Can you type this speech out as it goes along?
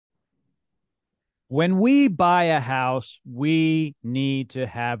When we buy a house, we need to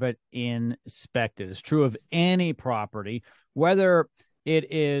have it inspected. It's true of any property, whether it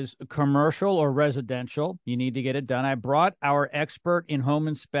is commercial or residential. You need to get it done. I brought our expert in home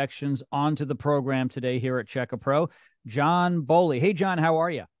inspections onto the program today here at Check a Pro, John Bowley. Hey, John, how are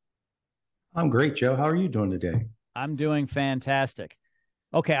you? I'm great, Joe. How are you doing today? I'm doing fantastic.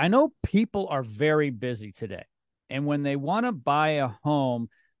 Okay, I know people are very busy today. And when they want to buy a home,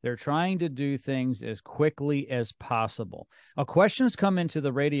 they're trying to do things as quickly as possible. A question's come into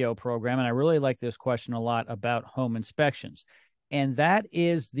the radio program, and I really like this question a lot about home inspections. And that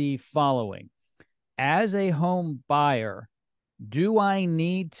is the following. As a home buyer, do I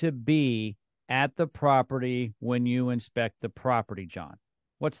need to be at the property when you inspect the property, John?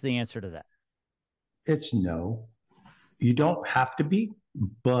 What's the answer to that? It's no. You don't have to be,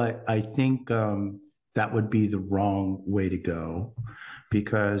 but I think that would be the wrong way to go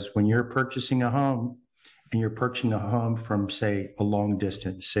because when you're purchasing a home and you're purchasing a home from, say, a long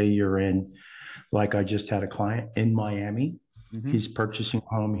distance, say you're in, like I just had a client in Miami. Mm-hmm. He's purchasing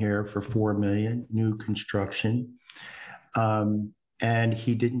a home here for 4 million, new construction. And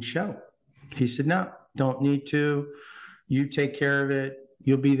he didn't show. He said, no, don't need to. You take care of it.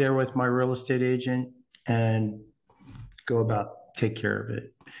 You'll be there with my real estate agent and go about take care of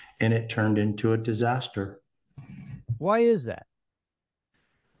it. And it turned into a disaster. Why is that?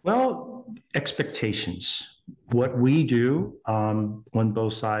 Well, expectations. What we do on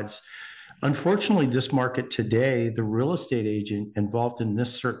both sides. Unfortunately, this market today, the real estate agent involved in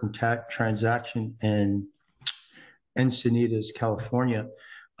this certain transaction in Encinitas, California,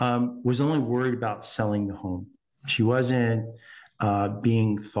 was only worried about selling the home. She wasn't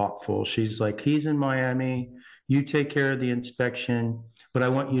being thoughtful. She's like, he's in Miami. You take care of the inspection, but I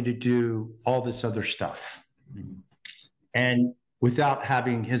want you to do all this other stuff. Mhm. And without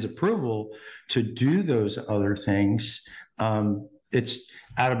having his approval to do those other things, it's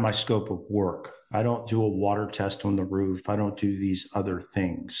out of my scope of work. I don't do a water test on the roof. I don't do these other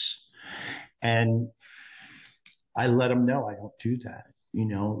things. And I let them know I don't do that,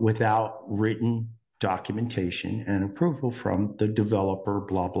 without written documentation and approval from the developer,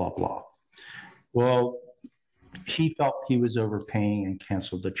 blah, blah, blah. Well, he felt he was overpaying and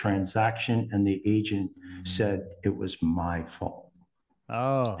canceled the transaction, and the agent said it was my fault. And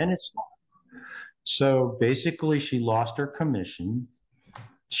Oh, it's not. So basically, she lost her commission.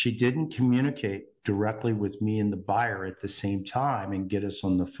 She didn't communicate directly with me and the buyer at the same time and get us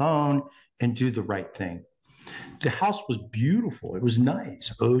on the phone and do the right thing. The house was beautiful. It was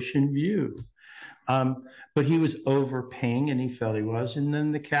nice, ocean view. But he was overpaying and he felt he was. And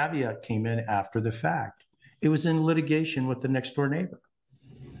then the caveat came in after the fact. It was in litigation with the next door neighbor.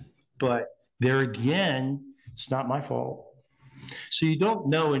 But there again, it's not my fault. So you don't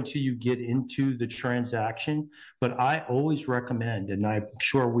know until you get into the transaction. But I always recommend, and I'm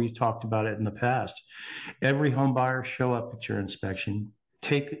sure we've talked about it in the past, every home buyer show up at your inspection,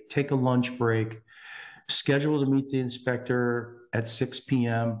 take a lunch break, schedule to meet the inspector at 6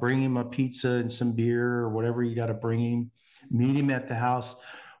 p.m., bring him a pizza and some beer or whatever you got to bring him, meet him at the house,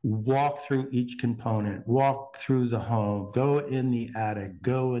 walk through each component, walk through the home, go in the attic,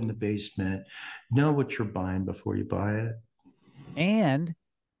 go in the basement, know what you're buying before you buy it. and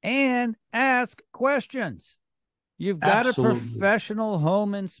and ask questions. You've got a Absolutely. professional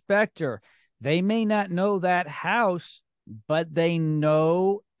home inspector. They may not know that house, but they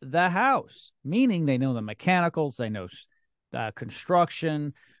know the house, meaning they know the mechanicals, they know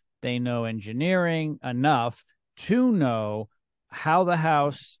construction, they know engineering enough to know how the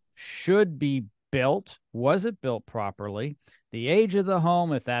house should be built. Was it built properly? The age of the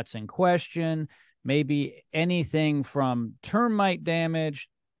home, if that's in question, maybe anything from termite damage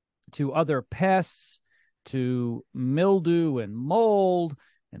to other pests to mildew and mold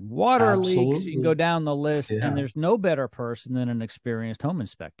and water leaks. You can go Absolutely. down the list, and Yeah. there's no better person than an experienced home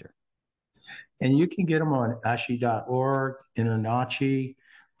inspector. And you can get them on ashi.org, Internachi.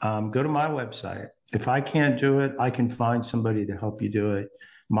 Go to my website. If I can't do it, I can find somebody to help you do it.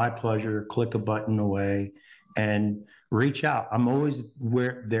 My pleasure. Click a button away and reach out. I'm always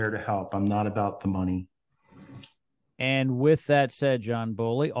there to help. I'm not about the money. And with that said, John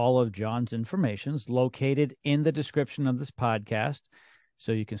Bowley, all of John's information is located in the description of this podcast.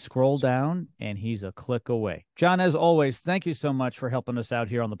 So you can scroll down and he's a click away. John, as always, thank you so much for helping us out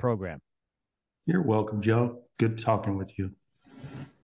here on the program. You're welcome, Joe. Good talking with you.